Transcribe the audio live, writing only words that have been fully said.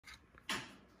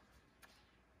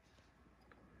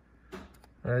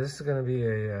Alright, this is going to be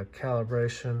a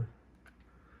calibration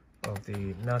of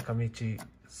the Nakamichi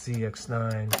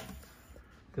ZX-9.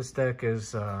 This deck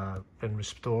has been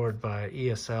restored by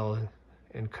ESL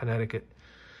in Connecticut.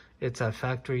 It's a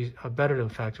factory, better than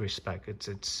factory spec.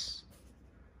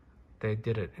 They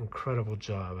did an incredible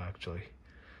job actually.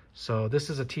 So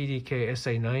this is a TDK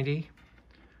SA-90.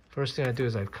 First thing I do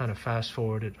is I kind of fast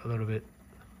forward it a little bit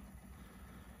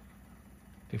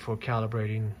before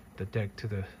calibrating the deck to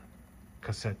the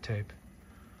cassette tape.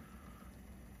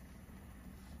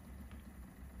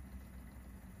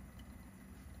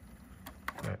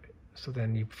 Right. So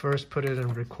then you first put it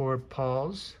in record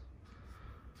pause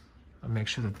and make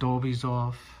sure the Dolby's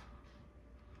off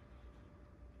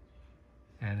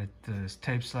and the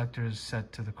tape selector is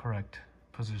set to the correct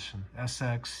position,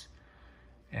 SX,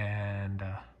 and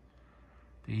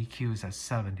the EQ is at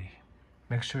 70.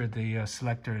 Make sure the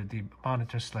the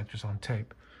monitor selector is on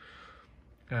tape.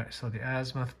 All right, so the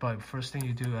azimuth, but first thing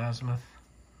you do, azimuth.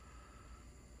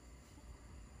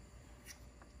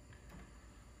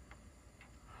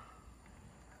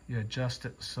 You adjust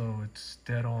it so it's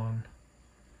dead on.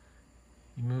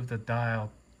 You move the dial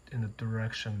in the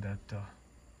direction that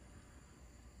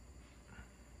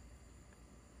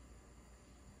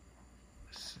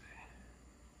let's see.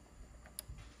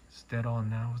 It's dead on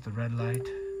now with the red light.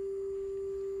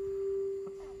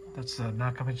 That's the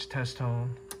Nakamichi test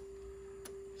tone.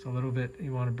 So a little bit,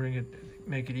 you want to bring it,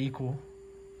 make it equal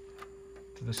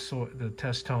to the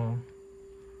test tone.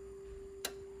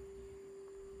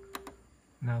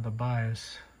 Now the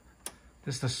bias.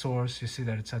 This is the source. You see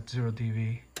that it's at 0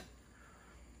 dB.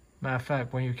 Matter of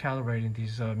fact, when you're calibrating,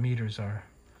 these meters are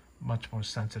much more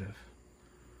sensitive.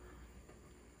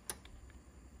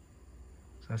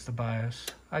 So that's the bias.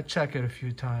 I check it a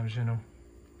few times, you know.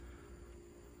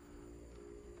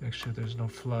 Make sure there's no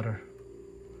flutter.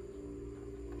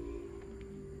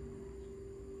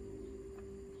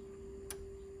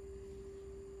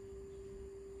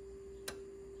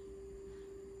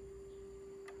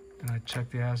 Then I check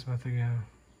the azimuth again.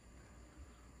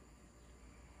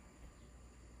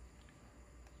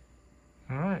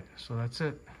 All right, so that's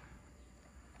it.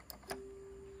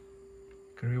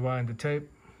 Can rewind the tape.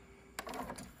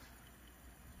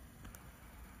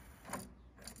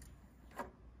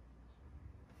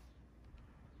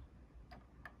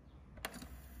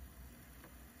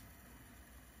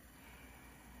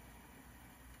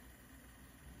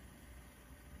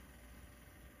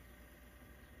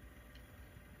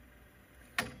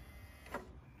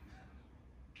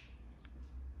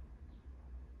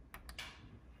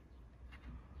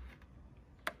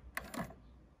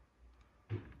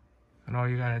 And all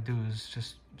you gotta do is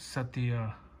just set the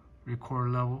record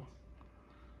level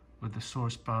with the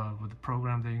source with the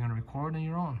program that you're gonna record, and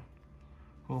you're on.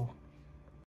 Cool.